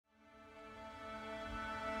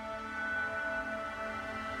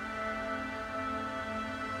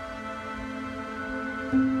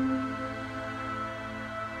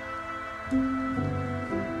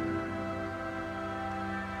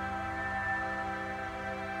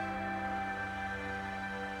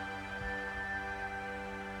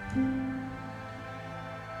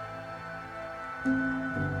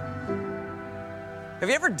Have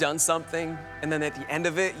you ever done something and then at the end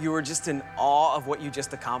of it, you were just in awe of what you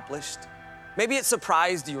just accomplished? Maybe it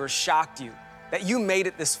surprised you or shocked you that you made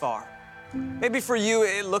it this far. Maybe for you,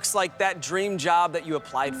 it looks like that dream job that you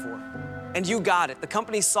applied for and you got it. The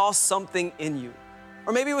company saw something in you.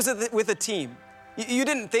 Or maybe it was with a team. You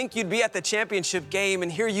didn't think you'd be at the championship game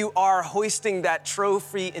and here you are hoisting that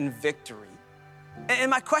trophy in victory. And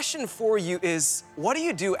my question for you is, what do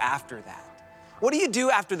you do after that? What do you do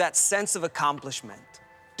after that sense of accomplishment?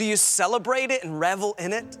 Do you celebrate it and revel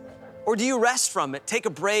in it? Or do you rest from it, take a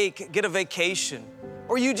break, get a vacation?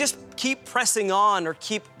 Or you just keep pressing on or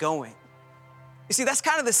keep going? You see, that's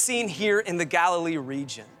kind of the scene here in the Galilee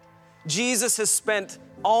region. Jesus has spent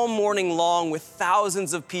all morning long with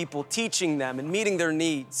thousands of people, teaching them and meeting their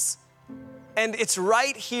needs. And it's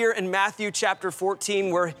right here in Matthew chapter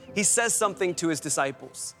 14 where he says something to his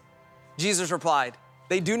disciples. Jesus replied,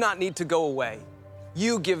 "They do not need to go away.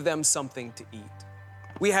 You give them something to eat."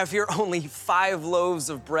 "We have here only 5 loaves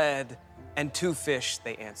of bread and 2 fish,"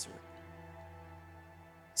 they answered.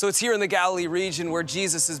 So it's here in the Galilee region where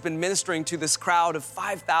Jesus has been ministering to this crowd of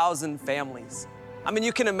 5,000 families. I mean,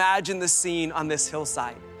 you can imagine the scene on this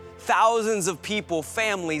hillside. Thousands of people,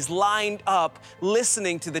 families lined up,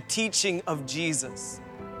 listening to the teaching of Jesus.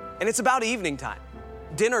 And it's about evening time,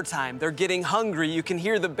 dinner time. They're getting hungry. You can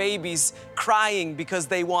hear the babies crying because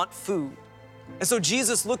they want food. And so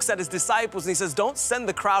Jesus looks at his disciples and he says, "Don't send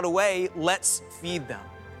the crowd away, let's feed them."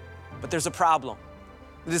 But there's a problem.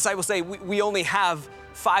 The disciples say, we only have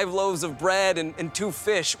 5 loaves of bread and 2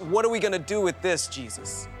 fish. What are we gonna do with this,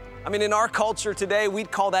 Jesus? I mean, in our culture today,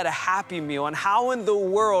 we'd call that a Happy Meal. And how in the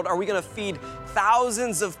world are we gonna feed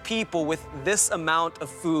thousands of people with this amount of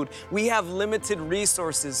food? We have limited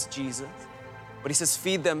resources, Jesus. But he says,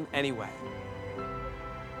 feed them anyway.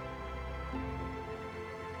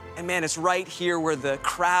 And man, it's right here where the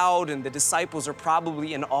crowd and the disciples are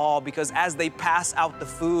probably in awe because as they pass out the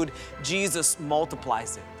food, Jesus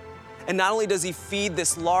multiplies it. And not only does he feed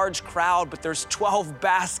this large crowd, but there's 12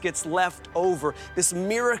 baskets left over. This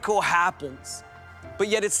miracle happens. But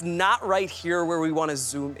yet it's not right here where we want to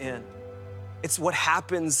zoom in. It's what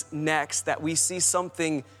happens next that we see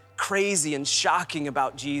something crazy and shocking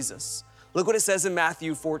about Jesus. Look what it says in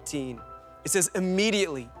Matthew 14. It says,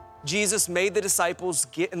 immediately, Jesus made the disciples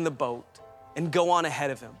get in the boat and go on ahead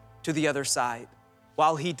of him to the other side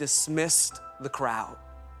while he dismissed the crowd.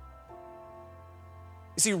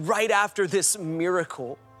 You see, right after this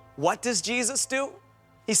miracle, what does Jesus do?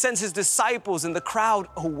 He sends his disciples and the crowd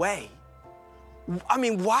away. I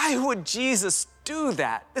mean, why would Jesus do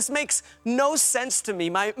that? This makes no sense to me.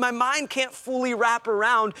 My mind can't fully wrap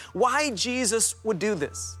around why Jesus would do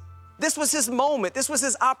this. This was his moment. This was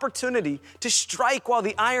his opportunity to strike while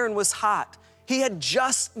the iron was hot. He had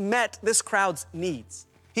just met this crowd's needs.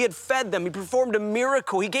 He had fed them. He performed a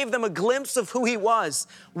miracle. He gave them a glimpse of who he was.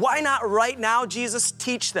 Why not right now, Jesus,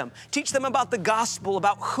 teach them? Teach them about the gospel,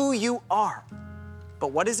 about who you are. But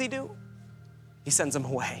what does he do? He sends them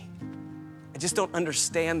away. I just don't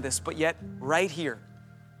understand this, but yet right here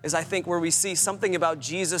is, I think, where we see something about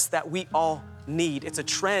Jesus that we all need. It's a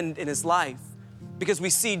trend in his life because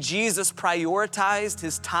we see Jesus prioritized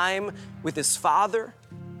his time with his Father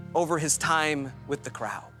over his time with the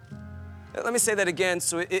crowd. Let me say that again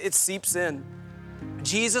so it seeps in.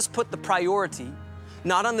 Jesus put the priority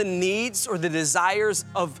not on the needs or the desires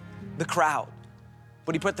of the crowd,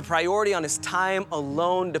 but he put the priority on his time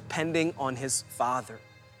alone, depending on his Father.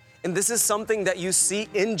 And this is something that you see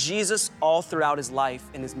in Jesus all throughout his life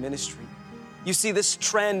and his ministry. You see this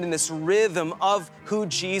trend and this rhythm of who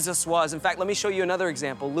Jesus was. In fact, let me show you another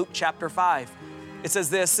example, Luke chapter 5. It says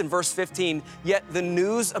this in verse 15, "Yet the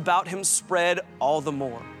news about him spread all the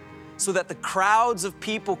more, so that the crowds of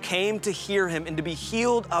people came to hear him and to be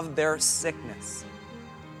healed of their sickness."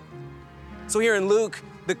 So here in Luke,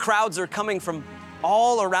 the crowds are coming from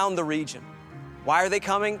all around the region. Why are they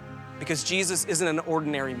coming? Because Jesus isn't an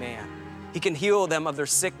ordinary man. He can heal them of their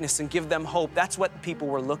sickness and give them hope. That's what people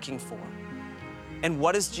were looking for. And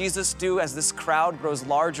what does Jesus do as this crowd grows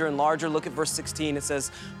larger and larger? Look at verse 16. It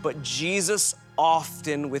says, "But Jesus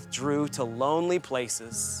often withdrew to lonely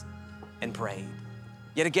places and prayed."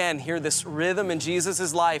 Yet again, hear this rhythm in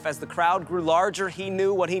Jesus' life. As the crowd grew larger, he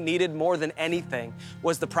knew what he needed more than anything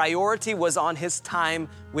was the priority was on his time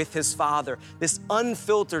with his Father, this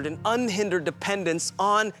unfiltered and unhindered dependence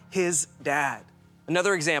on his dad.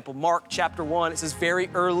 Another example, Mark chapter 1, it says, "Very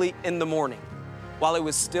early in the morning, while it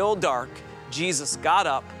was still dark, Jesus got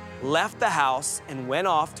up, left the house, and went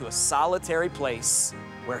off to a solitary place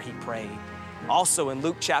where he prayed." Also in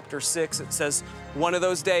Luke chapter 6, it says, "One of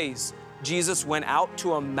those days, Jesus went out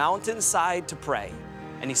to a mountainside to pray,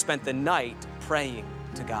 and he spent the night praying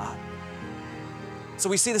to God. So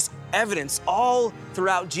we see this evidence all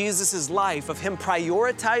throughout Jesus' life of him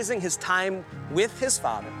prioritizing his time with his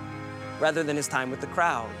Father rather than his time with the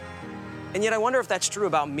crowd. And yet I wonder if that's true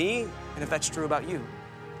about me and if that's true about you.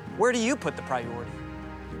 Where do you put the priority?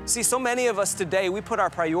 See, so many of us today, we put our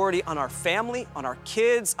priority on our family, on our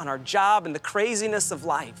kids, on our job, and the craziness of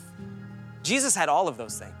life. Jesus had all of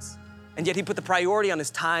those things, and yet he put the priority on his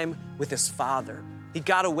time with his Father. He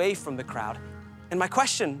got away from the crowd. And my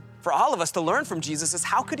question for all of us to learn from Jesus is,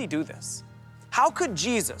 how could he do this? How could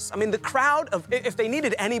Jesus, the crowd if they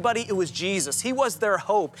needed anybody, it was Jesus. He was their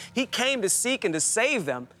hope. He came to seek and to save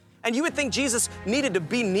them. And you would think Jesus needed to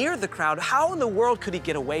be near the crowd. How in the world could he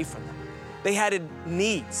get away from them? They had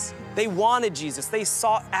needs. They wanted Jesus. They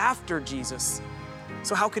sought after Jesus.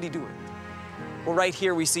 So how could he do it? Well, right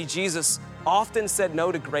here we see Jesus often said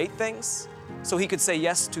no to great things so he could say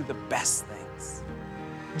yes to the best things.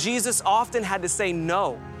 Jesus often had to say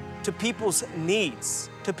no to people's needs,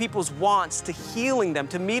 to people's wants, to healing them,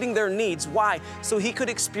 to meeting their needs. Why? So he could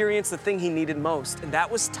experience the thing he needed most, and that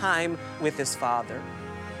was time with his Father.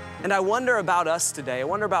 And I wonder about us today. I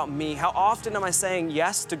wonder about me. How often am I saying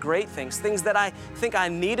yes to great things, things that I think I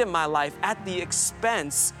need in my life at the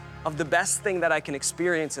expense of the best thing that I can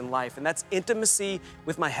experience in life, and that's intimacy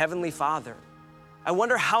with my Heavenly Father. I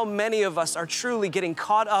wonder how many of us are truly getting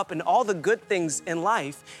caught up in all the good things in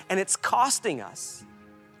life, and it's costing us.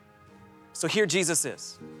 So here Jesus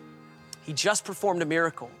is. He just performed a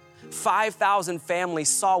miracle. 5,000 families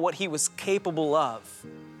saw what he was capable of.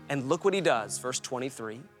 And look what he does, verse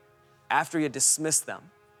 23. After he had dismissed them,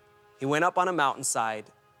 he went up on a mountainside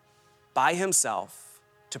by himself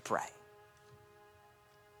to pray.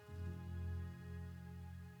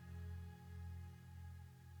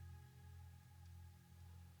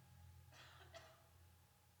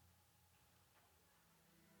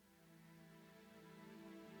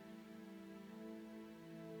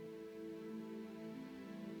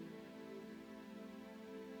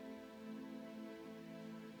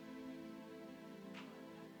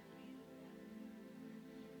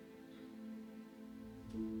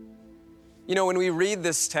 When we read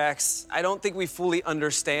this text, I don't think we fully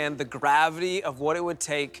understand the gravity of what it would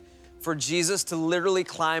take for Jesus to literally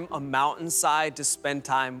climb a mountainside to spend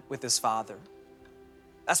time with his Father.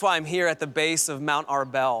 That's why I'm here at the base of Mount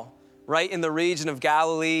Arbel, right in the region of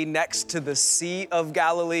Galilee, next to the Sea of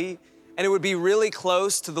Galilee. And it would be really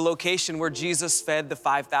close to the location where Jesus fed the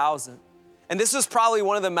 5,000. And this was probably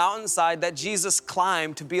one of the mountainside that Jesus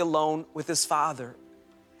climbed to be alone with his Father.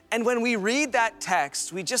 And when we read that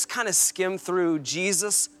text, we just kind of skim through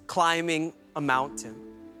Jesus climbing a mountain.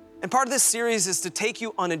 And part of this series is to take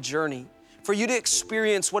you on a journey, for you to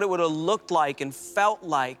experience what it would have looked like and felt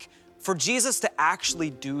like for Jesus to actually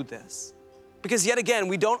do this. Because yet again,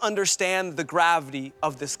 we don't understand the gravity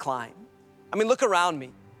of this climb. Look around me.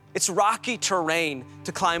 It's rocky terrain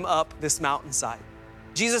to climb up this mountainside.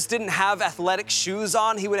 Jesus didn't have athletic shoes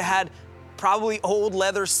on. He would have had probably old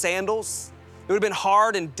leather sandals. It would have been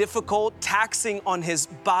hard and difficult, taxing on his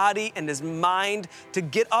body and his mind to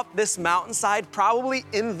get up this mountainside, probably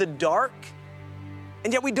in the dark.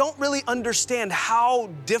 And yet we don't really understand how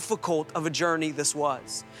difficult of a journey this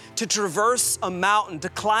was. To traverse a mountain, to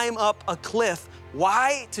climb up a cliff.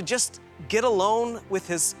 Why? To just get alone with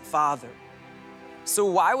his Father. So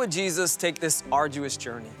why would Jesus take this arduous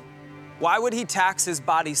journey? Why would he tax his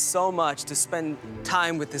body so much to spend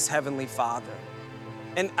time with his Heavenly Father?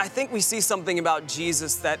 And I think we see something about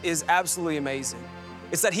Jesus that is absolutely amazing.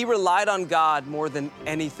 It's that he relied on God more than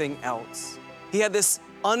anything else. He had this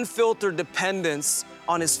unfiltered dependence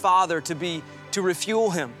on his Father to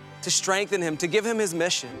refuel him, to strengthen him, to give him his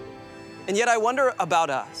mission. And yet I wonder about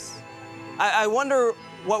us. I wonder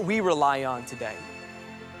what we rely on today.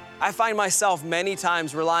 I find myself many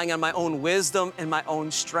times relying on my own wisdom and my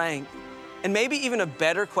own strength. And maybe even a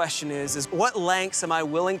better question is what lengths am I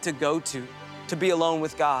willing to go to be alone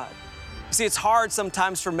with God? You see, it's hard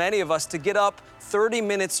sometimes for many of us to get up 30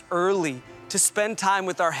 minutes early to spend time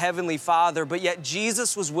with our Heavenly Father, but yet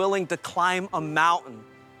Jesus was willing to climb a mountain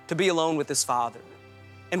to be alone with his Father.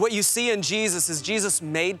 And what you see in Jesus is Jesus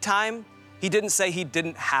made time. He didn't say he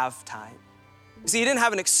didn't have time. You see, he didn't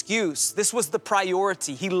have an excuse. This was the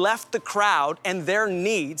priority. He left the crowd and their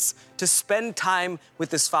needs to spend time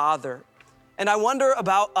with his Father. And I wonder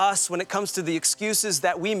about us when it comes to the excuses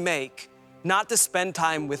that we make not to spend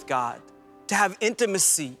time with God, to have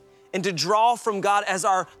intimacy, and to draw from God as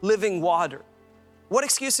our living water. What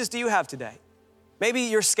excuses do you have today? Maybe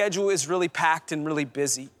your schedule is really packed and really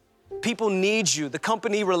busy. People need you. The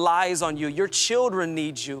company relies on you. Your children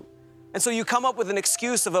need you. And so you come up with an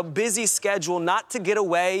excuse of a busy schedule not to get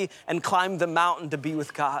away and climb the mountain to be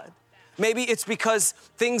with God. Maybe it's because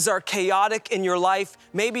things are chaotic in your life.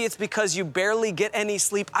 Maybe it's because you barely get any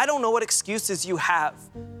sleep. I don't know what excuses you have.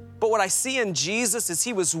 But what I see in Jesus is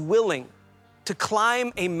he was willing to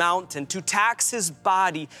climb a mountain, to tax his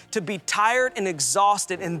body, to be tired and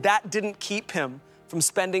exhausted, and that didn't keep him from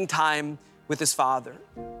spending time with his Father.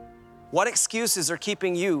 What excuses are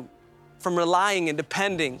keeping you from relying and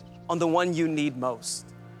depending on the one you need most?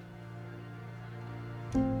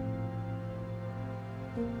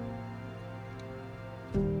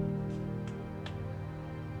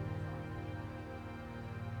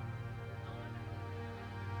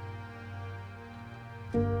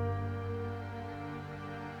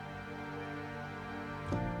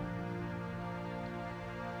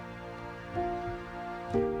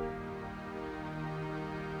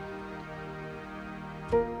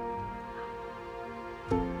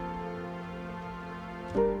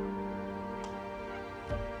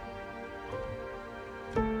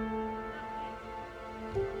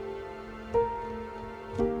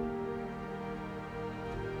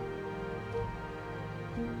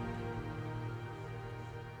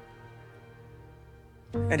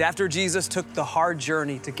 And after Jesus took the hard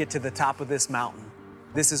journey to get to the top of this mountain,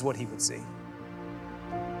 this is what he would see.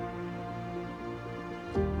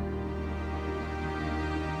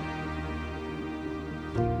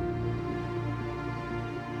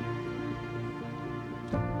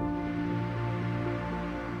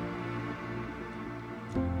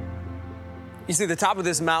 You see, the top of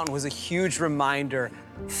this mountain was a huge reminder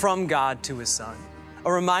from God to his Son,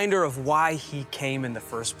 a reminder of why he came in the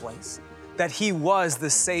first place, that he was the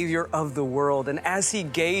Savior of the world. And as he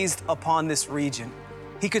gazed upon this region,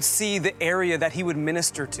 he could see the area that he would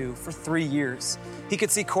minister to for 3 years. He could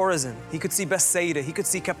see Chorazin, he could see Bethsaida, he could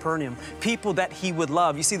see Capernaum, people that he would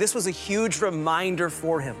love. You see, this was a huge reminder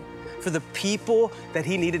for him, for the people that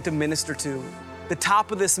he needed to minister to. The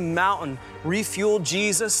top of this mountain refueled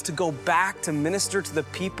Jesus to go back to minister to the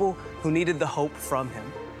people who needed the hope from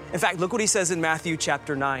him. In fact, look what he says in Matthew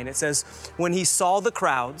chapter 9. It says, when he saw the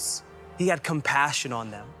crowds, he had compassion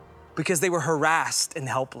on them because they were harassed and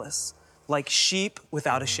helpless, like sheep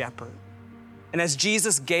without a shepherd. And as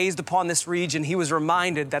Jesus gazed upon this region, he was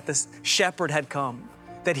reminded that the shepherd had come,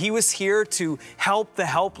 that he was here to help the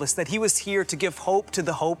helpless, that he was here to give hope to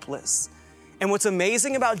the hopeless. And what's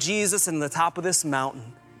amazing about Jesus in the top of this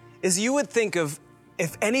mountain is you would think of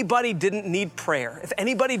if anybody didn't need prayer, if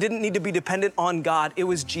anybody didn't need to be dependent on God, it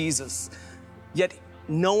was Jesus. Yet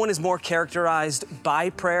no one is more characterized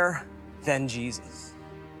by prayer than Jesus.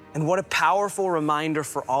 And what a powerful reminder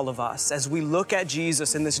for all of us as we look at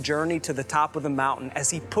Jesus in this journey to the top of the mountain,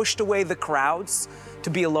 as he pushed away the crowds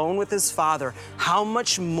to be alone with his Father. How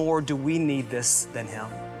much more do we need this than him?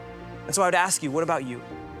 And so I would ask you, what about you?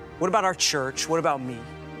 What about our church? What about me?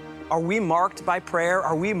 Are we marked by prayer?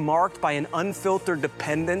 Are we marked by an unfiltered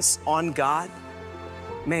dependence on God?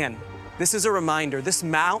 Man, this is a reminder. This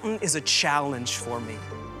mountain is a challenge for me.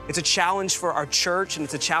 It's a challenge for our church, and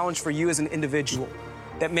it's a challenge for you as an individual.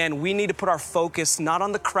 That, man, we need to put our focus not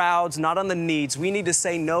on the crowds, not on the needs. We need to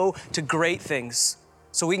say no to great things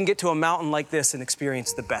so we can get to a mountain like this and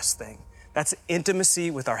experience the best thing. That's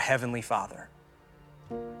intimacy with our Heavenly Father.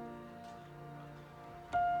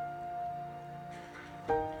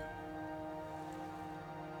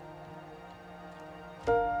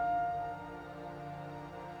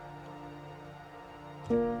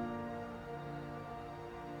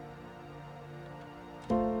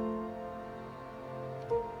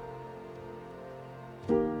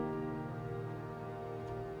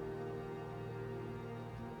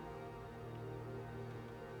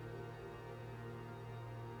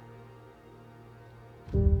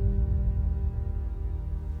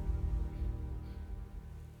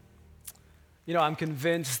 You know, I'm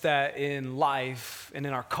convinced that in life and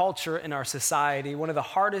in our culture, in our society, one of the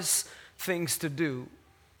hardest things to do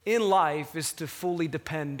in life is to fully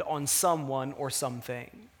depend on someone or something.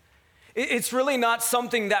 It's really not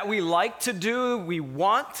something that we like to do, we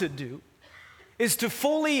want to do, is to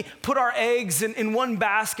fully put our eggs in one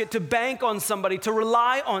basket, to bank on somebody, to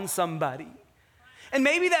rely on somebody. And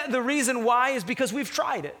maybe that the reason why is because we've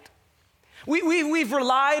tried it. We've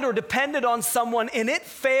relied or depended on someone and it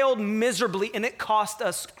failed miserably and it cost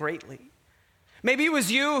us greatly. Maybe it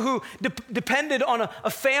was you who depended on a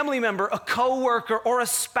family member, a coworker, or a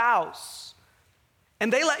spouse,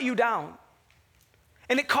 and they let you down.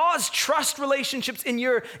 And it caused trust relationships in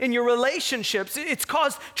your relationships. It's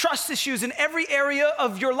caused trust issues in every area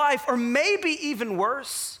of your life, or maybe even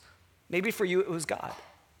worse, maybe for you it was God.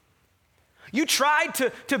 You tried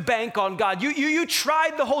to bank on God. You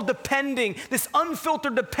tried the whole depending, this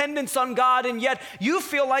unfiltered dependence on God, and yet you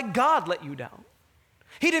feel like God let you down.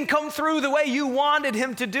 He didn't come through the way you wanted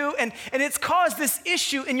him to do, and it's caused this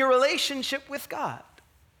issue in your relationship with God.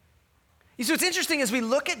 You see, what's interesting as we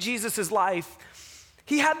look at Jesus' life,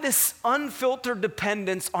 he had this unfiltered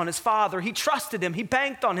dependence on his Father. He trusted him, he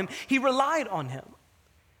banked on him, he relied on him.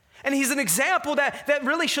 And he's an example that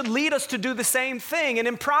really should lead us to do the same thing. And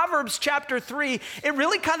in Proverbs chapter 3, it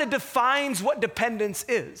really kind of defines what dependence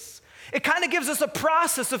is. It kind of gives us a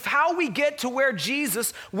process of how we get to where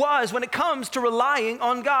Jesus was when it comes to relying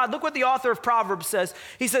on God. Look what the author of Proverbs says.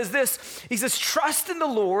 He says this, he says, trust in the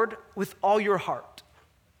Lord with all your heart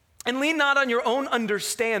and lean not on your own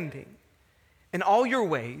understanding. In all your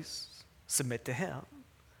ways, submit to him.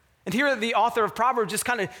 And here the author of Proverbs just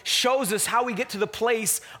kind of shows us how we get to the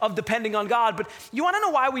place of depending on God. But you want to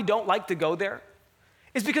know why we don't like to go there?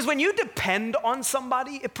 It's because when you depend on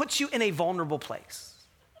somebody, it puts you in a vulnerable place.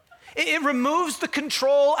 It removes the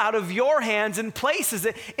control out of your hands and places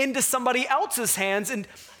it into somebody else's hands. And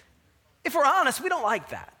if we're honest, we don't like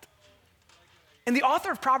that. And the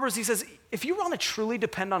author of Proverbs, he says, if you want to truly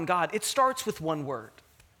depend on God, it starts with one word,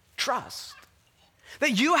 trust.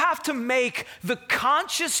 That you have to make the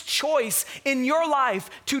conscious choice in your life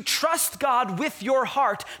to trust God with your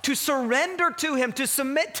heart, to surrender to him, to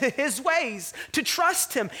submit to his ways, to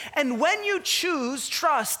trust him. And when you choose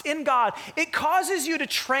trust in God, it causes you to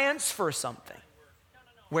transfer something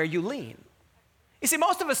where you lean. You see,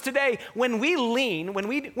 most of us today, when we lean, when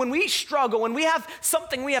we struggle, when we have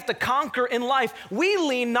something we have to conquer in life, we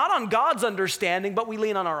lean not on God's understanding, but we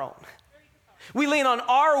lean on our own. We lean on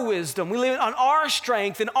our wisdom, we lean on our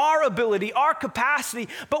strength and our ability, our capacity.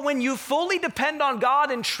 But when you fully depend on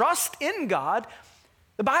God and trust in God,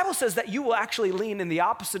 the Bible says that you will actually lean in the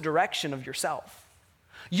opposite direction of yourself.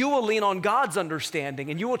 You will lean on God's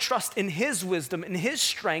understanding and you will trust in his wisdom and his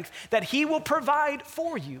strength that he will provide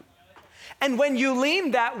for you. And when you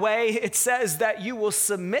lean that way, it says that you will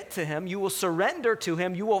submit to him, you will surrender to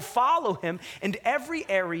him, you will follow him in every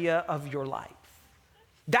area of your life.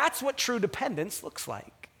 That's what true dependence looks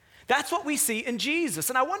like. That's what we see in Jesus.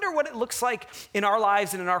 And I wonder what it looks like in our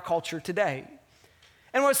lives and in our culture today.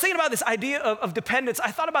 And when I was thinking about this idea of dependence,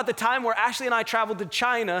 I thought about the time where Ashley and I traveled to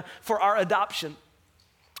China for our adoption.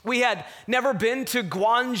 We had never been to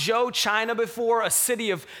Guangzhou, China before, a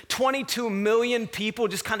city of 22 million people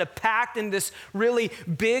just kind of packed in this really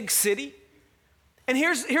big city. And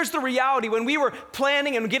here's the reality. When we were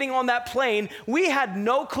planning and getting on that plane, we had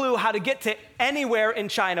no clue how to get to anywhere in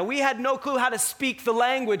China. We had no clue how to speak the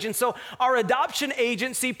language. And so our adoption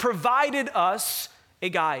agency provided us a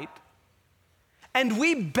guide. And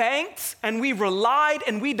we banked and we relied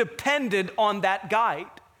and we depended on that guide.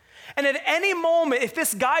 And at any moment, if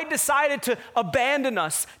this guide decided to abandon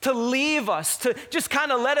us, to leave us, to just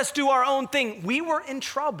kind of let us do our own thing, we were in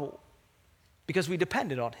trouble because we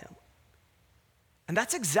depended on him. And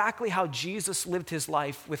that's exactly how Jesus lived his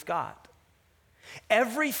life with God.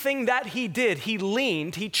 Everything that he did, he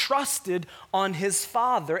leaned, he trusted on his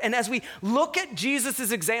Father. And as we look at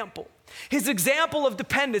Jesus' example, his example of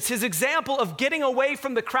dependence, his example of getting away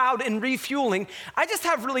from the crowd and refueling, I just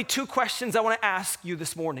have really two questions I want to ask you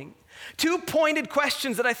this morning. Two pointed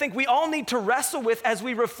questions that I think we all need to wrestle with as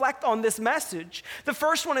we reflect on this message. The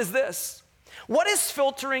first one is this: what is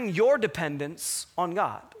filtering your dependence on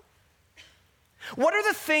God? What are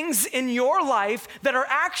the things in your life that are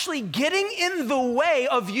actually getting in the way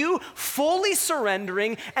of you fully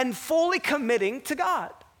surrendering and fully committing to God,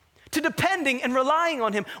 to depending and relying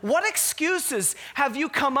on him? What excuses have you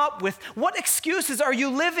come up with? What excuses are you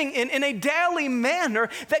living in a daily manner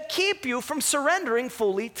that keep you from surrendering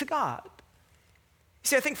fully to God?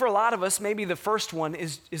 See, I think for a lot of us, maybe the first one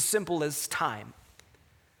is as simple as time.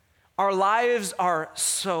 Our lives are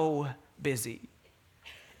so busy.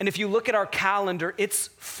 And if you look at our calendar, it's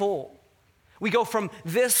full. We go from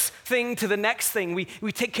this thing to the next thing.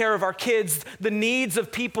 We take care of our kids. The needs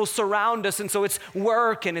of people surround us. And so it's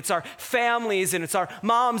work, and it's our families, and it's our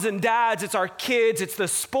moms and dads, it's our kids, it's the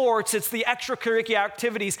sports, it's the extracurricular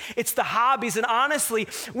activities, it's the hobbies. And honestly,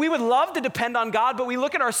 we would love to depend on God, but we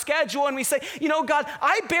look at our schedule and we say, you know, God,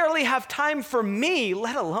 I barely have time for me,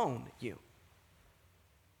 let alone you.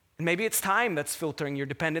 And maybe it's time that's filtering your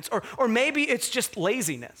dependence, or maybe it's just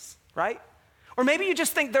laziness, right? Or maybe you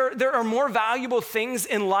just think there are more valuable things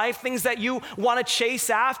in life, things that you want to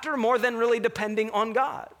chase after more than really depending on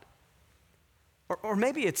God. Or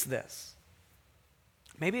maybe it's this.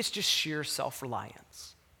 Maybe it's just sheer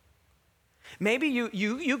self-reliance. Maybe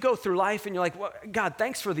you go through life and you're like, well, God,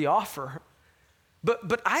 thanks for the offer,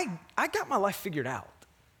 but I got my life figured out.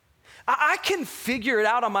 I can figure it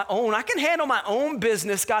out on my own. I can handle my own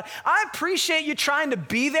business, God. I appreciate you trying to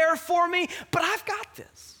be there for me, but I've got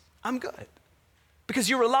this. I'm good. Because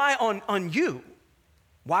you rely on you.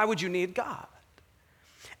 Why would you need God?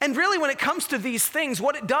 And really, when it comes to these things,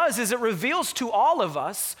 what it does is it reveals to all of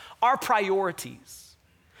us our priorities.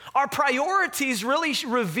 Our priorities really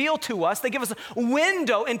reveal to us, they give us a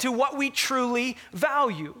window into what we truly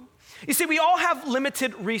value. You see, we all have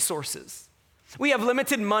limited resources. We have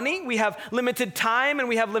limited money, we have limited time, and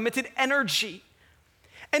we have limited energy.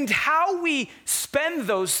 And how we spend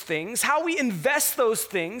those things, how we invest those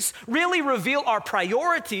things, really reveal our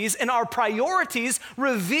priorities, and our priorities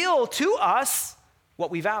reveal to us what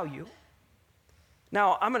we value.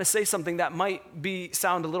 Now, I'm gonna say something that might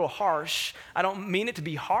sound a little harsh. I don't mean it to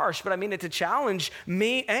be harsh, but I mean it to challenge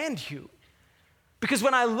me and you. Because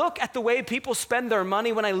when I look at the way people spend their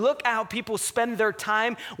money, when I look at how people spend their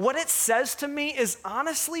time, what it says to me is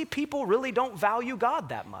honestly, people really don't value God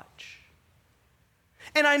that much.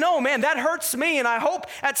 And I know, man, that hurts me, and I hope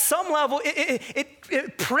at some level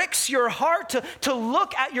it pricks your heart to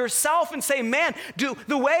look at yourself and say, man, do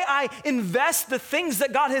the way I invest the things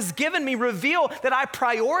that God has given me reveal that I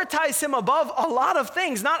prioritize Him above a lot of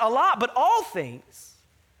things, not a lot, but all things.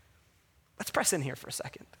 Let's press in here for a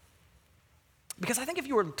second. Because I think if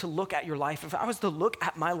you were to look at your life, if I was to look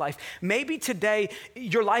at my life, maybe today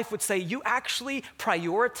your life would say you actually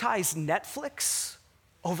prioritize Netflix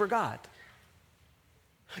over God.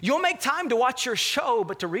 You'll make time to watch your show,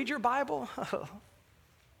 but to read your Bible?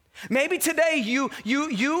 Maybe today you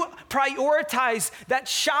prioritize that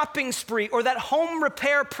shopping spree or that home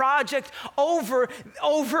repair project over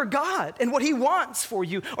God and what He wants for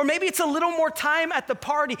you. Or maybe it's a little more time at the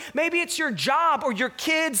party. Maybe it's your job or your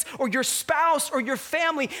kids or your spouse or your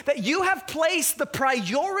family that you have placed the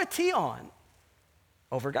priority on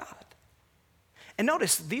over God. And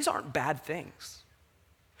notice, these aren't bad things.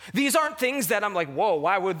 These aren't things that I'm like, whoa,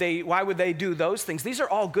 why would they do those things? These are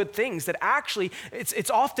all good things that actually, it's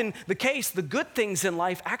often the case, the good things in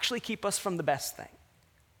life actually keep us from the best thing,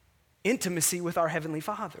 intimacy with our Heavenly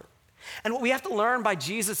Father. And what we have to learn by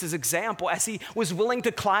Jesus' example, as He was willing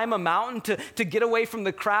to climb a mountain to get away from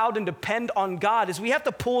the crowd and depend on God, is we have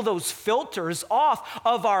to pull those filters off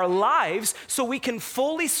of our lives so we can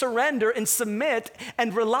fully surrender and submit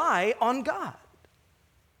and rely on God.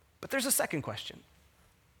 But there's a second question.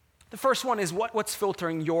 The first one is what's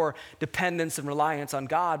filtering your dependence and reliance on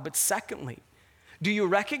God? But secondly, do you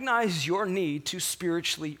recognize your need to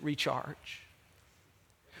spiritually recharge?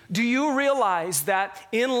 Do you realize that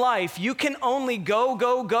in life you can only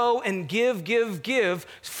go and give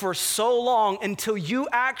for so long until you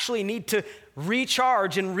actually need to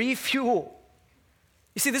recharge and refuel?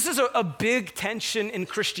 You see, this is a big tension in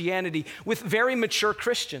Christianity with very mature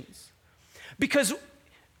Christians, because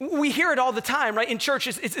we hear it all the time, right? In church,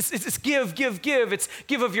 it's give. It's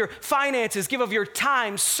give of your finances, give of your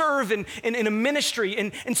time, serve in a ministry,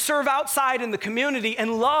 and serve outside in the community,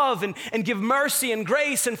 and love, and give mercy and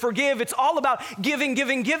grace and forgive. It's all about giving.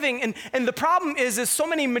 And the problem is so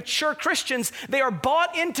many mature Christians, they are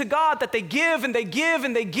bought into God that they give,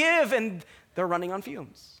 and they're running on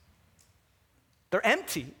fumes. They're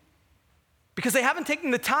empty. Because they haven't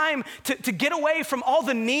taken the time to get away from all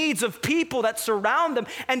the needs of people that surround them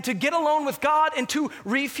and to get alone with God and to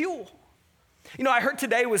refuel. You know, I heard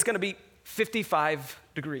today was going to be 55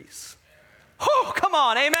 degrees. Oh, come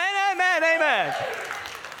on, amen.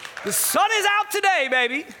 The sun is out today,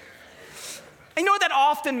 baby. And you know what that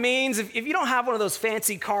often means? If you don't have one of those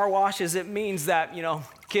fancy car washes, it means that,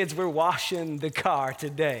 kids, we're washing the car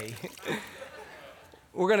today.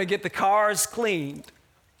 We're going to get the cars cleaned.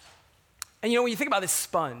 And when you think about this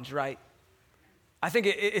sponge, right? I think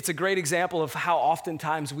it's a great example of how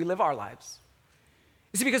oftentimes we live our lives.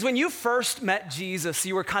 You see, because when you first met Jesus,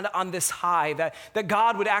 you were kind of on this high that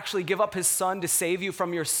God would actually give up His Son to save you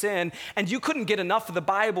from your sin, and you couldn't get enough of the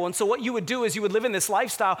Bible. And so what you would do is you would live in this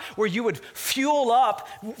lifestyle where you would fuel up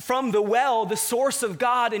from the well, the source of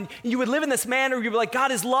God, and you would live in this manner where you were like,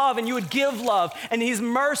 God is love, and you would give love, and He's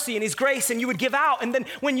mercy, and He's grace, and you would give out. And then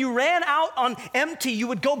when you ran out on empty, you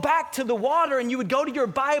would go back to the water, and you would go to your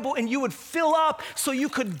Bible, and you would fill up so you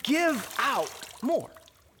could give out more.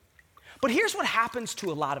 But here's what happens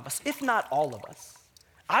to a lot of us, if not all of us.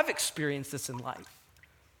 I've experienced this in life.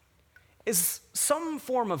 Is some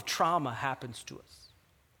form of trauma happens to us.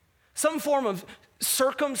 Some form of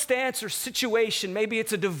circumstance or situation, maybe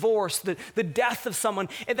it's a divorce, the death of someone,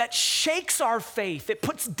 and that shakes our faith. It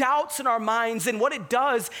puts doubts in our minds, and what it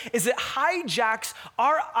does is it hijacks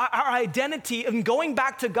our identity and going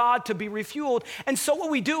back to God to be refueled. And so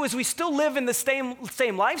what we do is we still live in the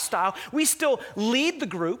same lifestyle. We still lead the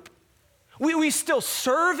group. We still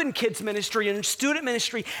serve in kids ministry and student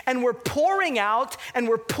ministry, and we're pouring out and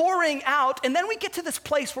we're pouring out. And then we get to this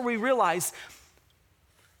place where we realize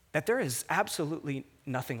that there is absolutely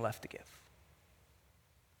nothing left to give.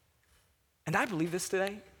 And I believe this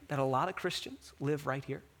today, that a lot of Christians live right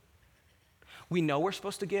here. We know we're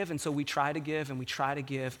supposed to give, and so we try to give and we try to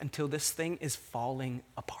give until this thing is falling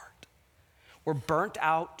apart. We're burnt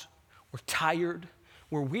out, we're tired,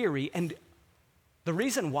 we're weary, and the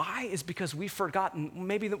reason why is because we've forgotten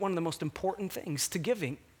maybe that one of the most important things to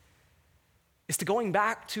giving is to going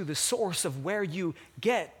back to the source of where you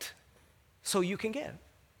get so you can give.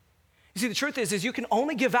 You see, the truth is you can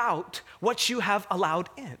only give out what you have allowed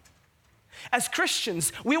in. As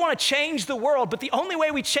Christians, we want to change the world, but the only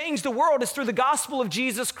way we change the world is through the gospel of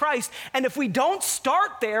Jesus Christ. And if we don't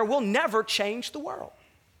start there, we'll never change the world.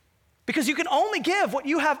 Because you can only give what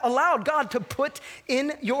you have allowed God to put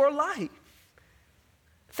in your life.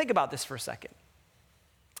 Think about this for a second.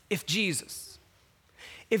 If Jesus,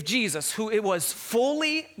 who it was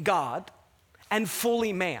fully God and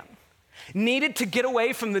fully man, needed to get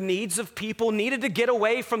away from the needs of people, needed to get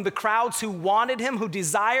away from the crowds who wanted him, who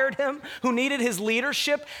desired him, who needed his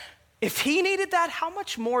leadership, if he needed that, how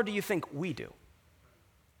much more do you think we do?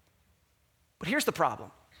 But here's the problem.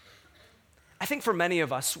 I think for many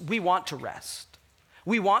of us, we want to rest.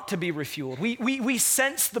 We want to be refueled. We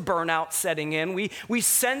sense the burnout setting in. We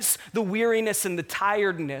sense the weariness and the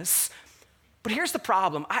tiredness. But here's the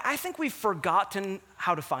problem. I think we've forgotten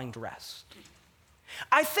how to find rest.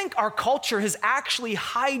 I think our culture has actually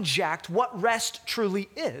hijacked what rest truly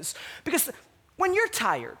is. Because when you're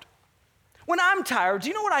tired, when I'm tired, do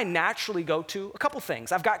you know what I naturally go to? A couple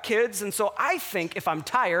things. I've got kids, and so I think if I'm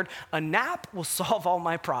tired, a nap will solve all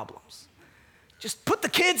my problems. Just put the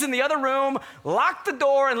kids in the other room, lock the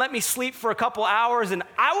door, and let me sleep for a couple hours, and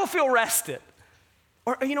I will feel rested.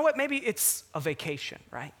 Or you know what? Maybe it's a vacation,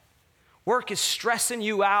 right? Work is stressing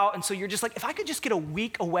you out, and so you're just like, if I could just get a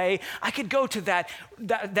week away, I could go to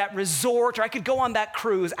that resort, or I could go on that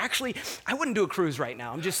cruise. Actually, I wouldn't do a cruise right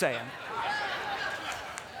now, I'm just saying.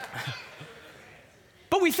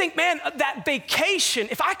 But we think, man, that vacation,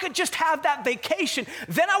 if I could just have that vacation,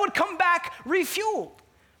 then I would come back refueled,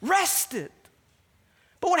 rested.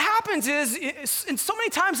 But what happens is, and so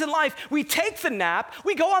many times in life, we take the nap,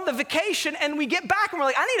 we go on the vacation, and we get back and we're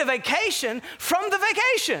like, I need a vacation from the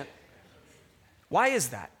vacation. Why is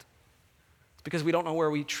that? It's because we don't know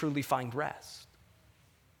where we truly find rest.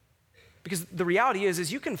 Because the reality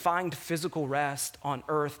is you can find physical rest on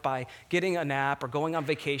earth by getting a nap or going on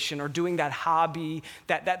vacation or doing that hobby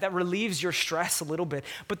that relieves your stress a little bit.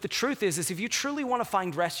 But the truth is if you truly want to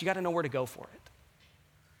find rest, you got to know where to go for it.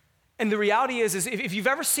 And the reality is if you've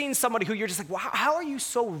ever seen somebody who you're just like, wow, how are you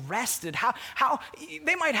so rested? How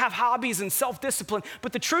they might have hobbies and self-discipline,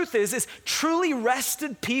 but the truth is truly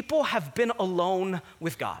rested people have been alone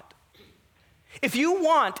with God. If you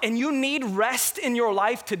want and you need rest in your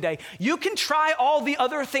life today, you can try all the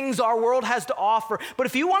other things our world has to offer. But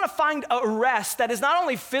if you want to find a rest that is not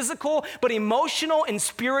only physical, but emotional and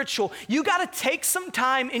spiritual, you got to take some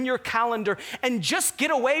time in your calendar and just get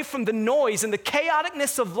away from the noise and the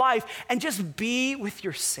chaoticness of life and just be with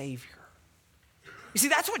your Savior. You see,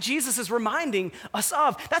 that's what Jesus is reminding us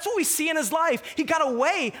of. That's what we see in his life. He got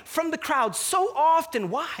away from the crowd so often.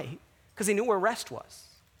 Why? Because he knew where rest was.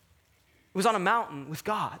 It was on a mountain with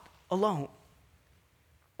God alone.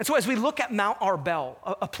 And so as we look at Mount Arbel,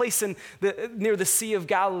 a place near the Sea of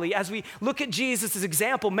Galilee, as we look at Jesus'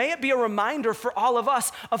 example, may it be a reminder for all of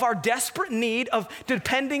us of our desperate need of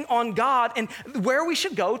depending on God and where we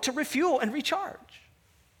should go to refuel and recharge.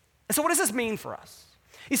 And so what does this mean for us?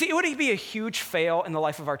 You see, it would be a huge fail in the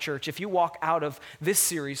life of our church if you walk out of this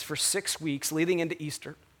series for 6 weeks leading into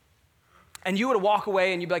Easter, and you would walk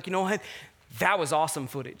away and you'd be like, you know what? That was awesome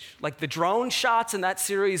footage. Like the drone shots in that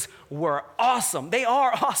series were awesome. They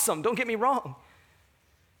are awesome, don't get me wrong.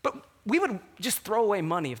 But we would just throw away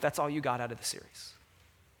money if that's all you got out of the series.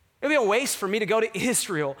 It would be a waste for me to go to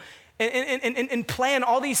Israel and plan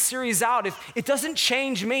all these series out if it doesn't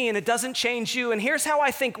change me and it doesn't change you. And here's how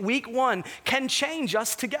I think week 1 can change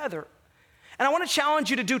us together. And I want to challenge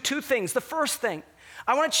you to do 2 things. The first thing,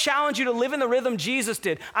 I want to challenge you to live in the rhythm Jesus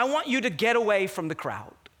did. I want you to get away from the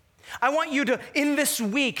crowd. I want you to, in this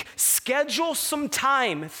week, schedule some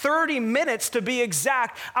time, 30 minutes to be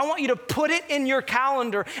exact. I want you to put it in your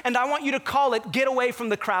calendar, and I want you to call it Get Away from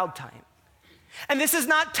the Crowd Time. And this is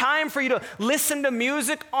not time for you to listen to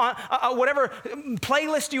music on whatever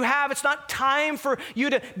playlist you have. It's not time for you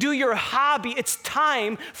to do your hobby. It's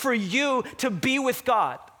time for you to be with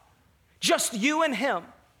God, just you and him.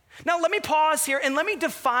 Now, let me pause here, and let me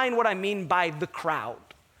define what I mean by the crowd.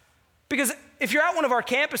 Because if you're at one of our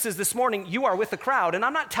campuses this morning, you are with the crowd, and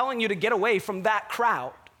I'm not telling you to get away from that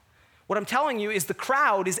crowd. What I'm telling you is the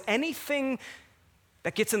crowd is anything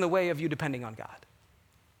that gets in the way of you depending on God.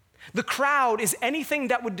 The crowd is anything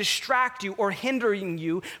that would distract you or hindering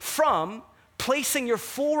you from placing your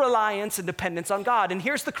full reliance and dependence on God. And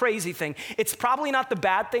here's the crazy thing. It's probably not the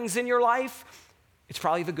bad things in your life. It's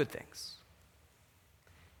probably the good things.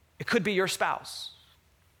 It could be your spouse.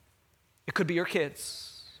 It could be your kids.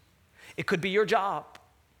 It could be your job.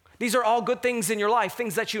 These are all good things in your life,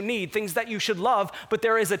 things that you need, things that you should love, but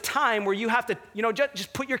there is a time where you have to,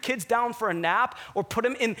 just put your kids down for a nap or put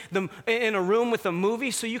them in a room with a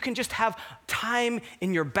movie so you can just have time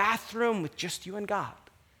in your bathroom with just you and God.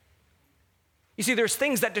 You see, there's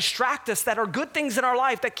things that distract us that are good things in our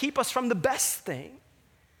life that keep us from the best thing.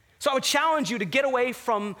 So I would challenge you to get away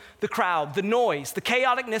from the crowd, the noise, the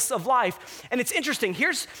chaoticness of life. And it's interesting.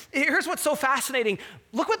 Here's what's so fascinating.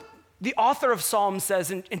 Look what the author of Psalms says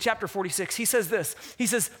in chapter 46. He says this. He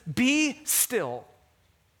says, "Be still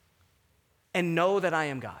and know that I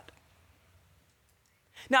am God."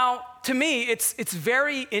 Now, to me, it's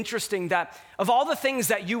very interesting that of all the things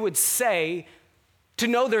that you would say to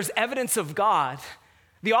know there's evidence of God,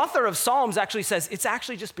 the author of Psalms actually says it's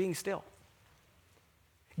actually just being still.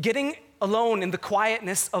 Getting alone in the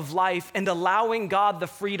quietness of life and allowing God the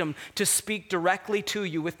freedom to speak directly to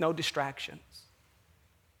you with no distractions.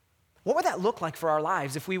 What would that look like for our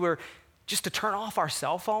lives if we were just to turn off our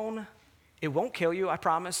cell phone? It won't kill you, I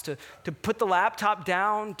promise, to put the laptop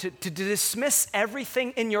down, to dismiss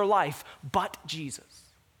everything in your life but Jesus,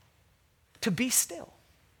 to be still.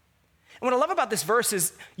 And what I love about this verse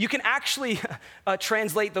is you can actually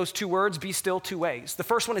translate those two words, be still, two ways. The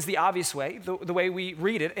first one is the obvious way, the way we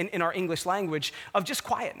read it in our English language, of just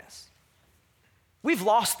quietness. We've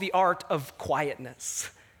lost the art of quietness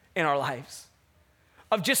in our lives,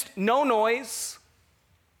 of just no noise,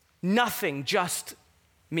 nothing, just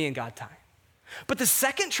me and God time. But the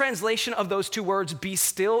second translation of those two words, be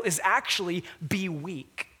still, is actually be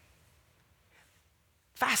weak.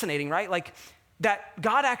 Fascinating, right? Like that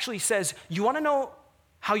God actually says, you want to know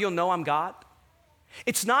how you'll know I'm God?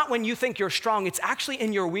 It's not when you think you're strong, it's actually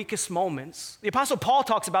in your weakest moments. The Apostle Paul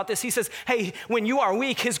talks about this. He says, hey, when you are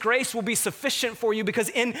weak, his grace will be sufficient for you because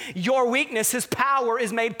in your weakness, his power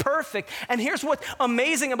is made perfect. And here's what's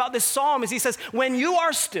amazing about this psalm is he says, when you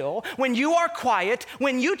are still, when you are quiet,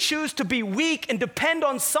 when you choose to be weak and depend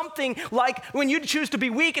on something like, when you choose to be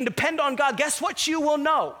weak and depend on God, guess what you will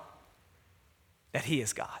know? That he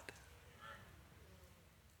is God.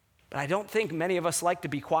 But I don't think many of us like to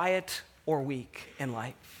be quiet or weak in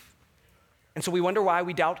life. And so we wonder why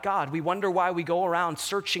we doubt God. We wonder why we go around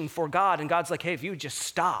searching for God. And God's like, hey, if you would just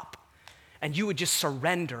stop and you would just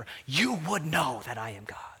surrender, you would know that I am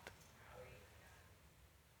God.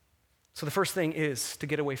 So the first thing is to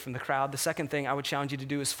get away from the crowd. The second thing I would challenge you to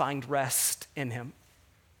do is find rest in him.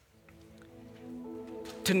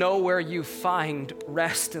 To know where you find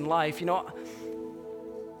rest in life.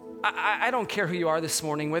 I don't care who you are this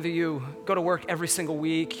morning, whether you go to work every single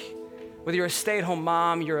week, whether you're a stay-at-home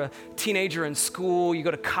mom, you're a teenager in school, you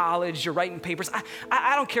go to college, you're writing papers.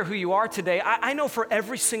 I don't care who you are today. I know for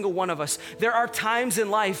every single one of us, there are times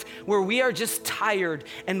in life where we are just tired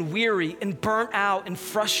and weary and burnt out and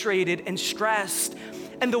frustrated and stressed.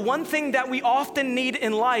 And the one thing that we often need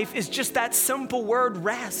in life is just that simple word,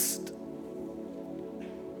 rest.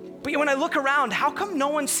 But when I look around, how come no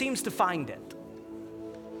one seems to find it?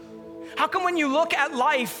 How come when you look at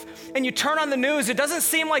life and you turn on the news, it doesn't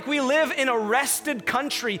seem like we live in a rested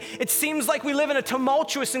country? It seems like we live in a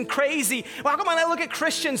tumultuous and crazy. How come when I look at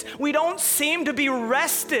Christians, we don't seem to be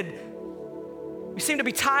rested? We seem to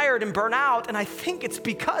be tired and burnt out, and I think it's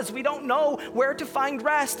because we don't know where to find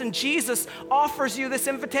rest, and Jesus offers you this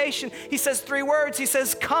invitation. He says 3 words. He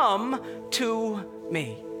says, come to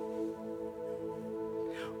me.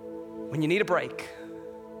 When you need a break,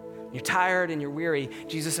 you're tired and you're weary,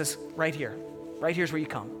 Jesus says, right here's where you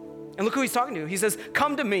come. And look who he's talking to. He says,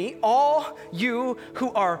 come to me, all you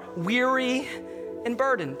who are weary and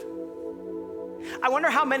burdened. I wonder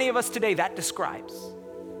how many of us today that describes.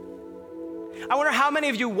 I wonder how many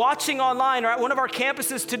of you watching online or at one of our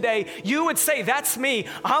campuses today, you would say, that's me.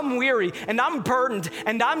 I'm weary and I'm burdened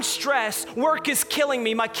and I'm stressed. Work is killing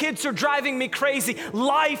me. My kids are driving me crazy.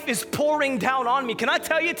 Life is pouring down on me. Can I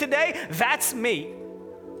tell you today, that's me.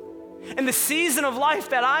 In the season of life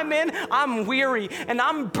that I'm in, I'm weary and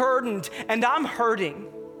I'm burdened and I'm hurting.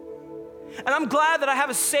 And I'm glad that I have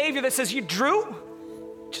a Savior that says, Drew,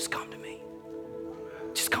 just come to me.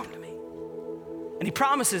 Just come to me. And he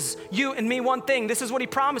promises you and me one thing. This is what he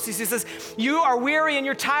promises. He says, you are weary and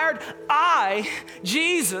you're tired. I,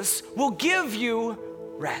 Jesus, will give you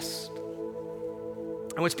rest.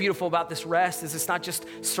 And what's beautiful about this rest is it's not just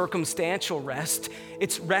circumstantial rest.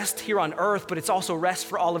 It's rest here on earth, but it's also rest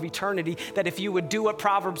for all of eternity. That if you would do what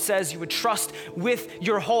Proverbs says, you would trust with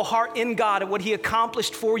your whole heart in God and what he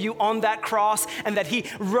accomplished for you on that cross, and that he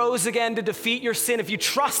rose again to defeat your sin. If you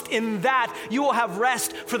trust in that, you will have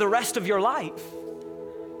rest for the rest of your life.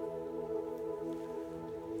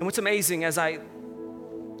 And what's amazing, as I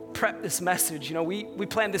prep this message, we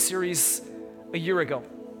planned this series a year ago.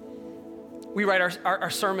 We write our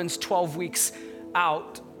sermons 12 weeks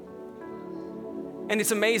out. And it's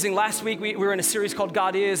amazing. Last week we were in a series called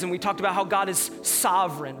God Is, and we talked about how God is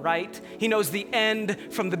sovereign, right? He knows the end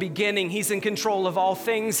from the beginning. He's in control of all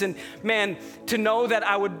things. And man, to know that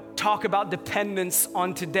I would talk about dependence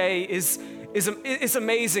on today is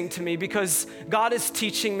amazing to me, because God is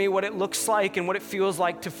teaching me what it looks like and what it feels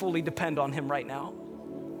like to fully depend on him right now.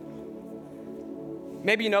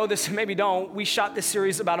 Maybe you know this, maybe don't. We shot this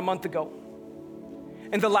series about a month ago.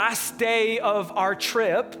 And the last day of our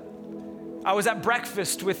trip, I was at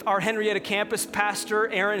breakfast with our Henrietta campus pastor,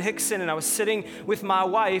 Aaron Hickson, and I was sitting with my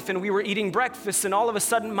wife, and we were eating breakfast, and all of a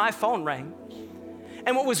sudden my phone rang.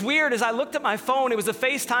 And what was weird is I looked at my phone, it was a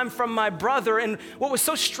FaceTime from my brother, and what was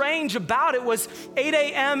so strange about it was 8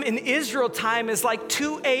 a.m. in Israel time is like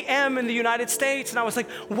 2 a.m. in the United States, and I was like,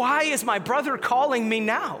 why is my brother calling me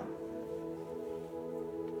now?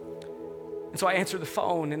 And so I answered the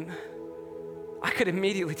phone, and I could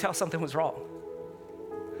immediately tell something was wrong.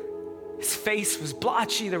 His face was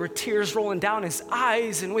blotchy, there were tears rolling down his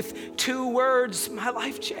eyes, and with 2 words, my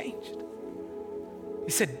life changed.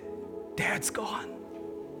 He said, Dad's gone.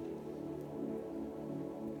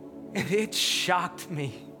 And it shocked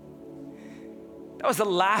me. That was the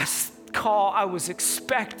last call I was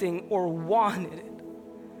expecting or wanted.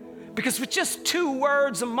 Because with just 2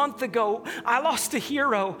 words a month ago, I lost a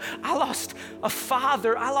hero, I lost a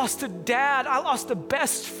father, I lost a dad, I lost a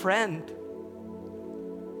best friend.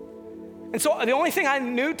 And so the only thing I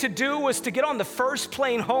knew to do was to get on the first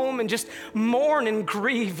plane home and just mourn and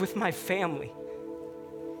grieve with my family.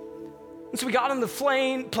 And so we got on the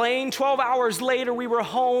plane, 12 hours later we were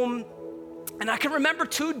home, and I can remember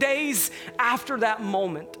 2 days after that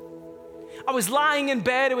moment. I was lying in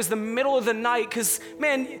bed, it was the middle of the night, because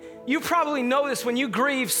man, you probably know this, when you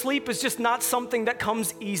grieve, sleep is just not something that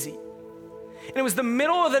comes easy. And it was the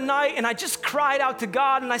middle of the night, and I just cried out to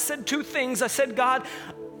God, and I said 2 things. I said, God,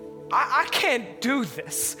 I can't do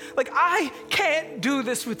this. Like, I can't do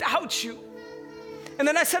this without you. And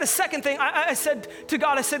then I said a second thing. I said to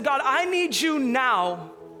God, God, I need you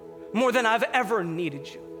now more than I've ever needed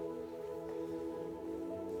you.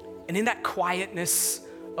 And in that quietness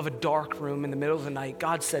of a dark room in the middle of the night,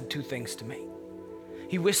 God said 2 things to me.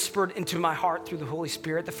 He whispered into my heart through the Holy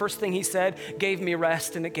Spirit. The first thing he said gave me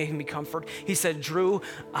rest, and it gave me comfort. He said, Drew,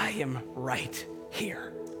 I am right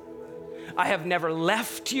here. I have never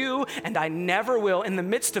left you, and I never will. In the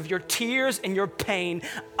midst of your tears and your pain,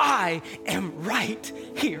 I am right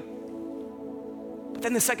here. But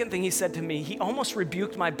then the second thing he said to me, he almost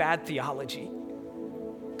rebuked my bad theology.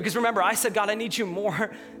 Because remember, I said, God, I need you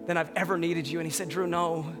more than I've ever needed you. And he said, Drew,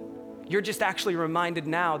 no, you're just actually reminded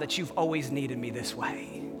now that you've always needed me this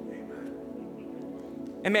way.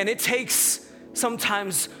 And man, it takes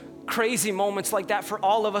sometimes crazy moments like that for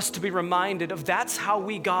all of us to be reminded of that's how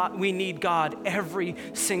we need God every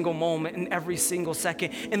single moment and every single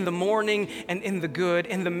second. In the morning and in the good,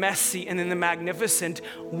 in the messy and in the magnificent,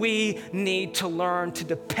 we need to learn to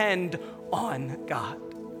depend on God.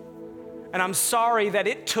 And I'm sorry that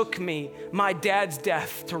it took me my dad's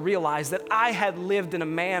death to realize that I had lived in a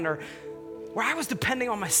manner where I was depending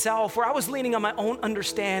on myself, where I was leaning on my own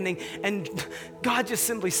understanding, and God just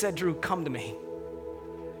simply said, Drew, come to me.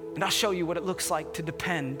 And I'll show you what it looks like to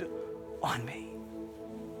depend on me.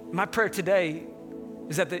 My prayer today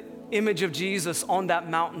is that the image of Jesus on that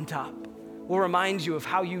mountaintop will remind you of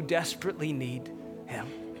how you desperately need him.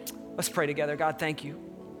 Let's pray together. God, thank you.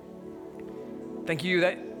 Thank you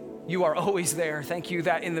that you are always there. Thank you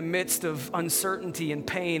that in the midst of uncertainty and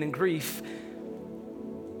pain and grief,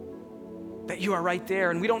 that you are right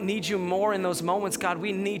there, and we don't need you more in those moments, God.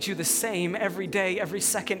 We need you the same every day, every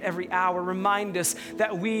second, every hour. Remind us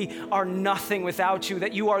that we are nothing without you,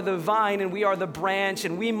 that you are the vine and we are the branch,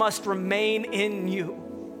 and we must remain in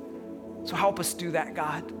you. So help us do that,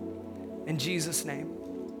 God. In Jesus' name,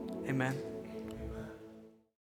 amen.